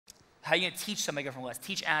How are you going to teach somebody to go from less?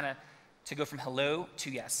 Teach Anna to go from hello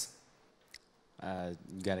to yes. You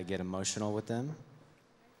got to get emotional with them.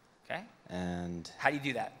 Okay. And how do you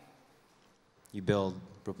do that? You build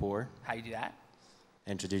rapport. How do you do that?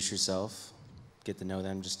 Introduce yourself. Get to know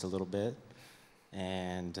them just a little bit.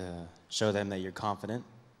 And show them that you're confident.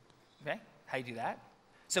 Okay. How do you do that?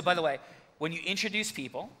 So by the way, when you introduce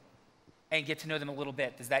people and get to know them a little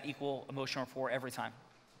bit, does that equal emotional rapport every time?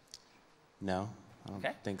 No, I don't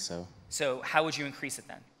think so. So how would you increase it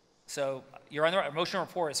then? So you're on the right. Emotional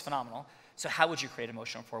rapport is phenomenal. So how would you create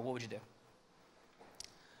emotional rapport? What would you do?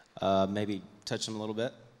 Maybe touch them a little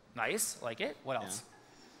bit. Nice, like it. What else?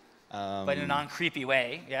 Yeah. But in a non-creepy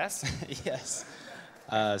way, yes? Yes.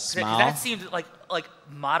 Smile. That seemed like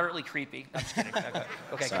moderately creepy. No, I'm just kidding.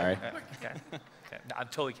 Okay. Sorry. Okay. No, I'm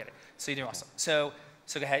totally kidding. So you're doing awesome. So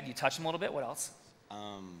go ahead. You touch them a little bit. What else?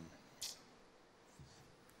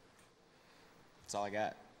 That's all I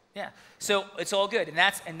got. Yeah. So it's all good, and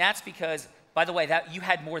that's because, by the way, that you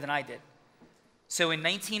had more than I did. So in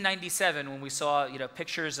 1997, when we saw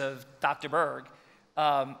pictures of Dr. Berg,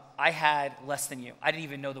 I had less than you. I didn't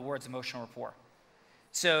even know the words emotional rapport.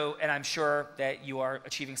 So, and I'm sure that you are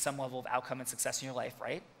achieving some level of outcome and success in your life,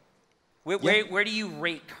 right? Where do you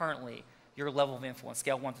rate currently your level of influence,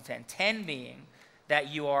 scale 1 to 10? 10 being that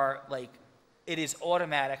you are like, it is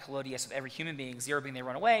automatic hello to yes with every human being, 0 being they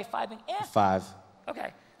run away, 5 being 5.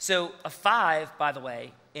 Okay. So a 5, by the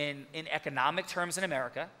way, in economic terms in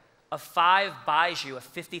America, a 5 buys you a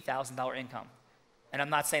 $50,000 income. And I'm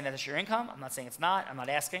not saying that it's your income. I'm not saying it's not. I'm not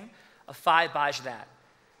asking. A 5 buys you that.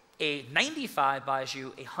 A 95 buys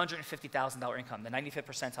you a $150,000 income. The 95th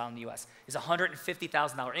percentile in the US is a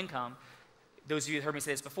 $150,000 income. Those of you who heard me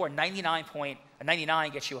say this before, 99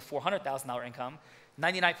 gets you a $400,000 income.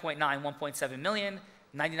 99.9, 1.7 million.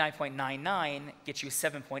 99.99 gets you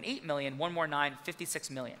 7.8 million. One more 9,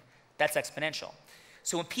 56 million. That's exponential.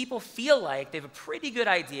 So when people feel like they have a pretty good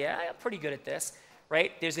idea, I'm pretty good at this,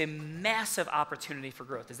 right? There's a massive opportunity for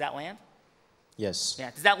growth. Does that land? Yes.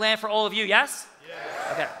 Yeah. Does that land for all of you? Yes?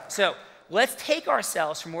 Yes. Okay. So let's take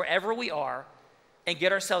ourselves from wherever we are and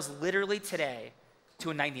get ourselves literally today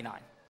to a 99.